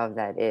of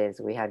that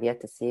is. We have yet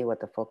to see what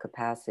the full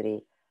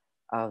capacity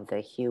of the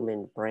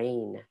human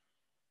brain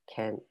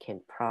can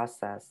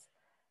process,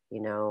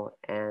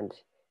 and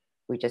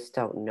we just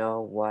don't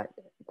know what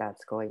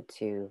that's going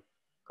to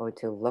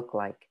look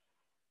like.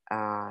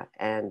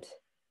 And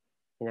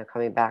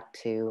coming back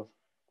to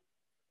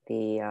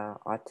the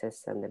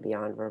autists and the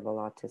beyond verbal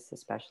autists,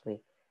 especially,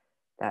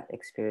 that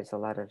experience a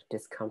lot of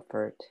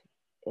discomfort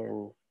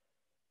in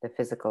the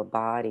physical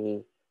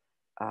body.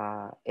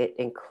 It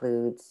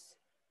includes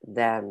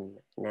them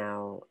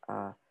now.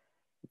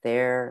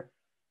 They're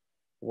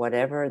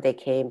whatever they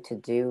came to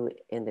do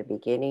in the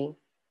beginning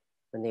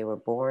when they were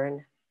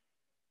born.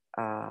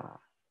 Uh,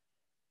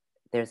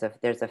 there's a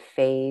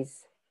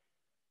phase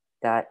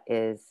that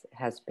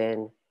has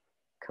been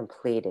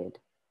completed,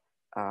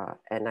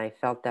 and I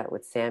felt that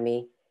with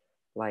Sammy,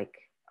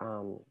 like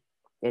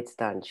it's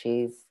done.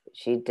 She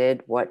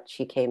did what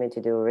she came in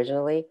to do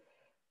originally.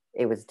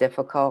 It was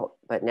difficult,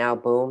 but now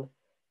boom,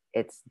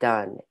 it's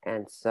done.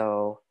 And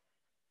so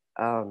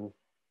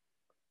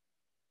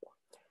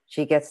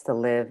she gets to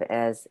live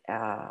as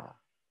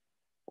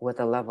with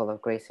a level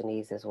of grace and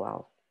ease as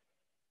well.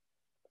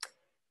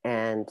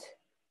 And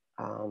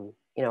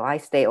I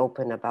stay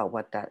open about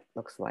what that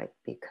looks like,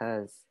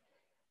 because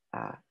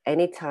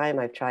anytime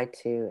I've tried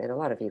to, and a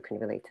lot of you can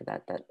relate to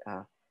that,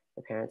 the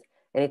parents,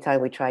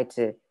 anytime we tried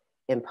to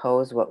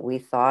impose what we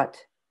thought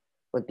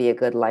would be a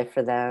good life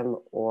for them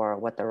or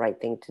what the right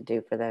thing to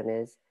do for them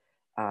is,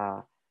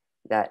 uh,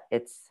 that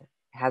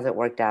hasn't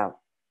worked out,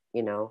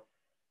 you know.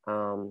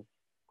 Um,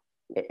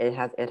 it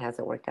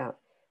hasn't worked out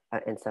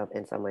in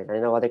some ways. I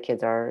know other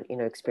kids are,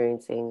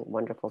 experiencing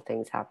wonderful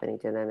things happening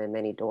to them and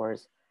many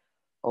doors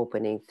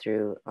opening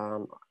through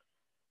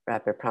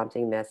rapid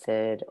prompting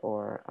method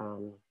or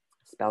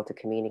spell to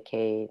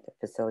communicate,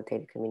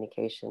 facilitated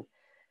communication.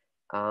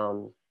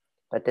 Um,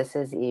 but this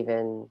is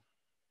even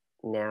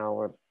now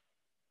we're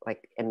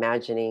like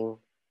imagining,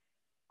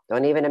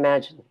 don't even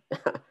imagine,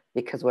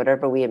 because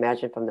whatever we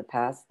imagine from the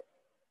past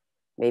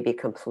may be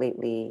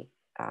completely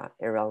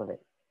irrelevant,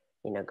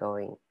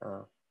 going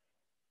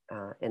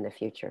in the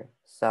future.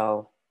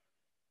 So,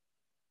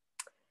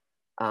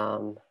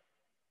 um,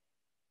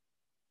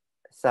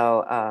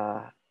 so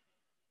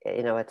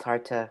it's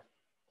hard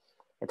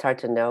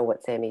to know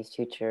what Sammy's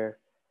future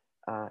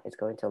is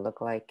going to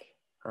look like.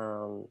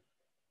 Um,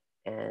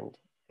 and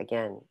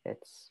again,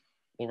 it's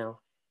you know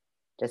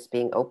just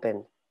being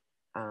open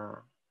uh,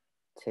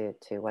 to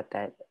what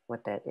that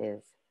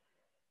is.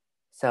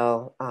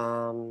 So,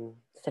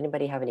 does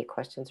anybody have any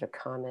questions or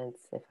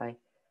comments? If I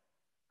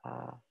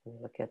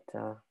look at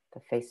the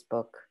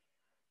Facebook,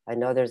 I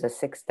know there's a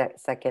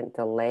 6-second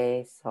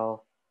delay,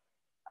 so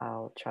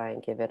I'll try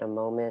and give it a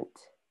moment.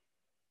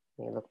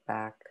 Let me look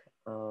back.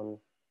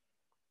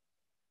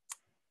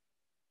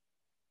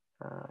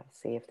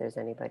 See if there's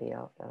anybody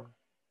else.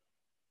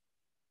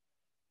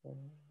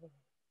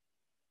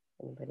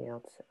 Anybody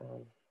else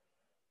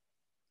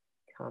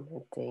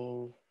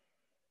commenting?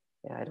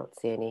 Yeah, I don't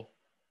see any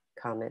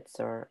comments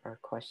or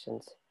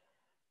questions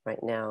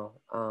right now.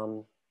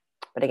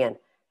 But again,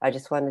 I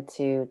just wanted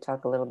to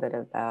talk a little bit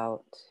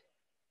about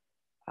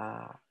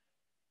uh,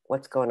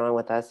 what's going on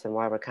with us and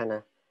why we're kind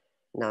of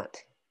not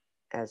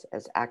as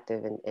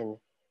active in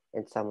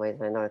some ways.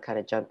 And I know I kind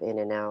of jump in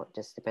and out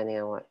just depending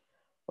on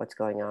what's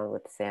going on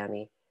with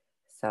Sammy.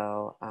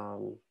 So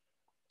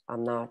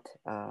I'm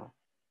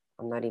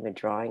not even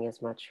drawing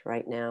as much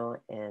right now,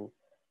 and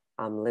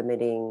I'm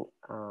limiting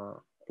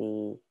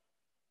the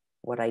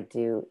what I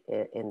do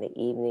in the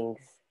evenings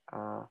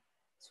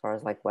as far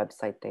as like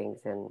website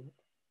things and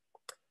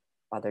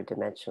other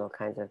dimensional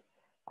kinds of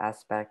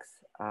aspects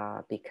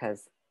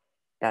because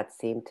that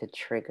seemed to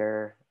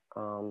trigger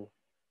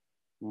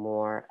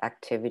more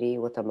activity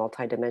with the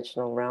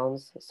multidimensional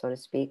realms, so to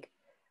speak.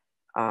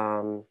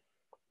 Um,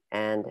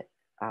 and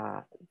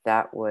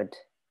that would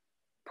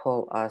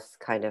pull us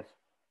kind of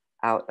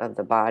out of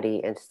the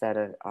body instead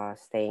of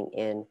staying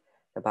in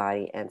the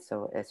body. And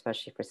so,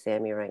 especially for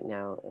Sammy right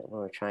now,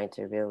 when we're trying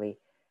to really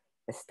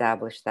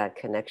establish that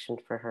connection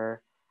for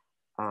her,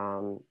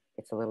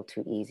 it's a little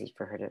too easy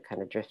for her to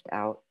kind of drift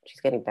out. She's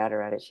getting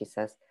better at it, she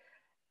says.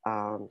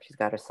 She's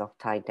got herself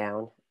tied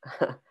down,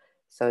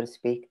 so to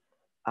speak.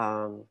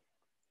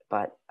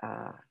 But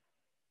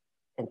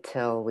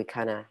until we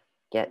kind of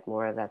get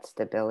more of that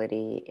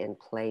stability in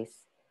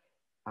place,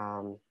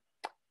 um,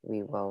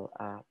 we will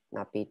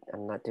not be,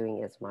 I'm not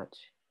doing as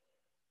much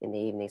in the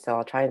evening. So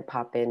I'll try and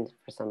pop in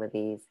for some of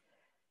these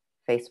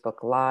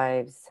Facebook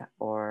Lives,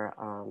 or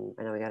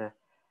I know we got to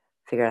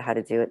figure out how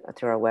to do it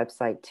through our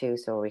website too,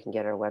 so we can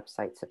get our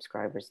website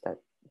subscribers that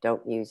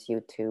don't use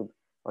YouTube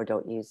or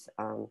don't use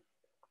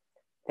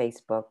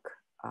Facebook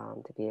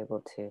to be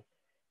able to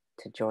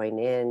join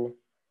in.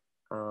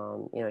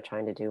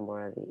 Trying to do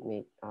more of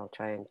the. I'll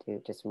try and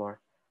do just more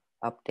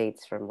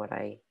updates from what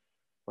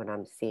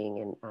I'm seeing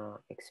and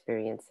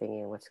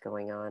experiencing and what's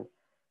going on.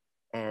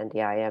 And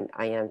yeah,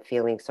 I am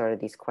feeling sort of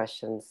these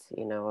questions,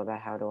 about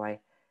how do I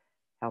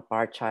help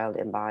our child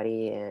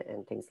embody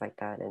and things like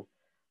that. And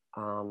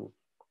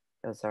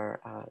those are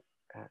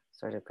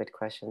sort of good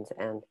questions.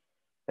 And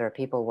there are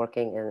people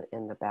working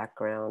in the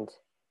background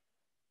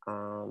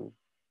um,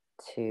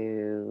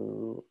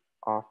 to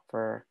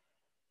offer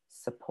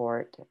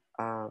support,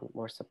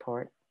 more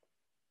support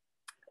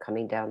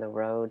coming down the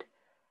road.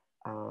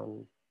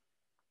 Um,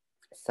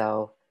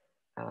 so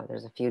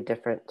there's a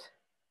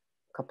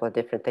couple of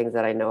different things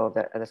that I know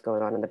that's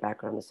going on in the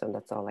background. So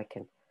that's all I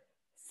can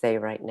say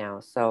right now.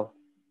 So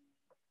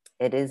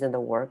it is in the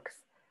works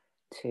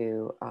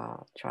to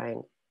try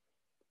and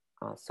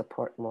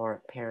support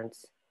more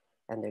parents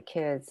and their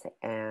kids,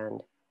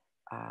 and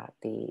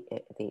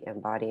the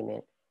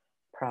embodiment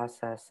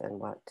process and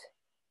what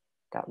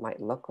that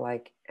might look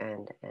like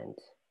and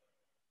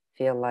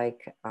feel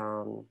like.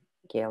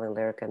 Gail and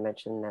Lyrica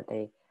mentioned that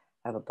they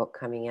have a book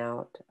coming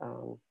out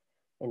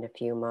in a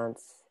few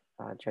months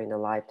during the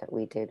live that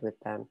we did with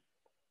them.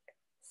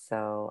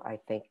 So I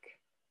think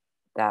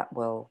that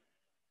will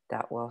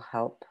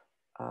help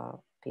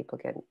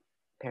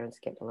parents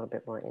get a little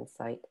bit more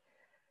insight.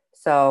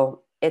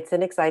 So it's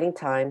an exciting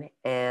time,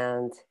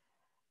 and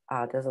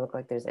it doesn't look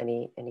like there's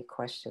any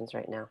questions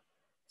right now.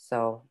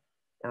 So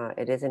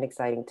it is an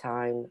exciting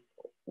time.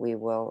 We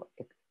will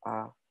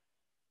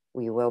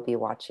be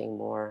watching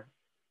more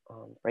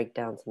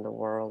breakdowns in the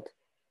world,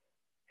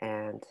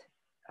 and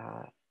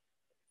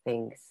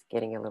things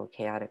getting a little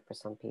chaotic for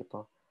some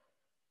people.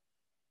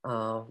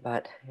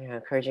 But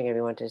encouraging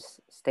everyone to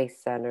stay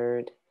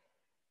centered,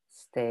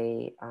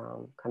 stay,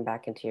 come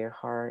back into your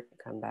heart,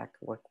 come back,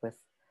 work with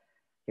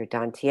your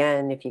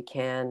Dantian if you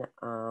can,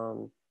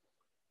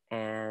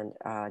 and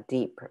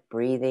deep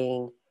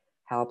breathing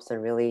helps,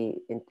 and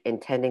really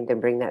intending to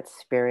bring that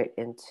spirit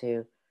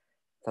into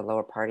the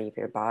lower part of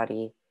your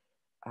body,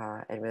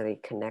 and really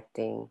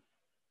connecting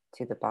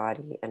to the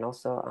body, and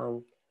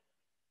also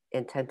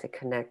intend to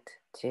connect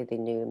to the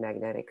new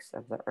magnetics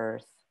of the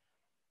earth,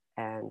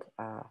 and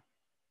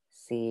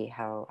see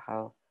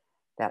how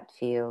that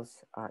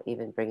feels,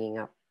 even bringing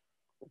up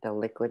the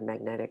liquid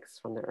magnetics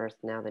from the earth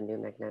now, the new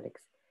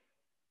magnetics,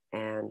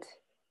 and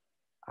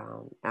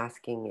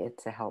asking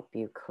it to help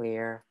you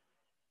clear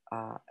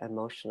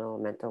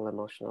mental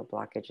emotional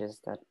blockages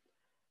that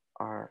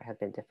have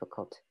been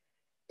difficult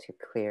to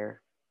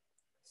clear.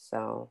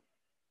 So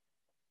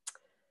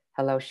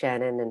hello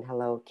Shannon, and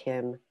hello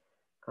Kim.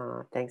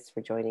 Thanks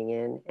for joining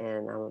in,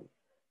 and I'm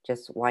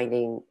just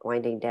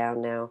winding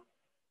down now,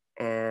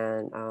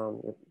 and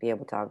you'll be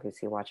able to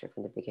obviously watch it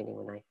from the beginning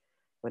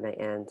when I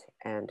end,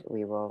 and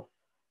we will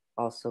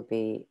also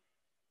be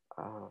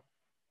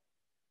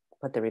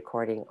put the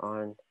recording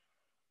on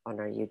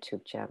our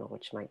YouTube channel,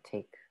 which might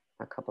take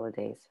a couple of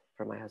days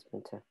for my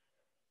husband to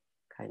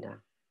kind of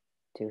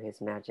do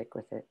his magic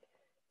with it.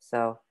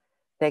 So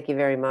thank you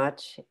very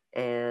much.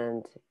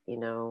 And,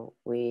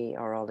 we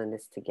are all in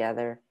this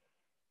together,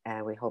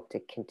 and we hope to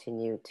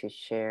continue to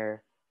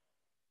share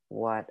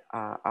what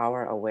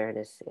our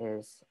awareness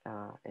is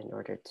in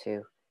order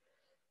to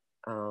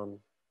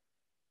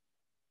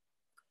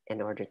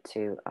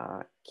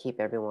keep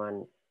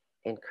everyone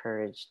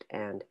encouraged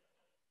and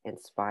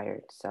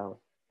inspired. So,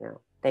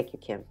 thank you,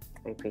 Kim.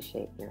 I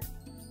appreciate your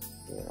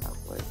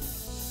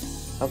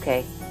words.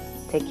 Okay,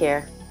 take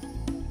care.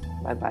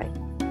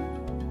 Bye-bye.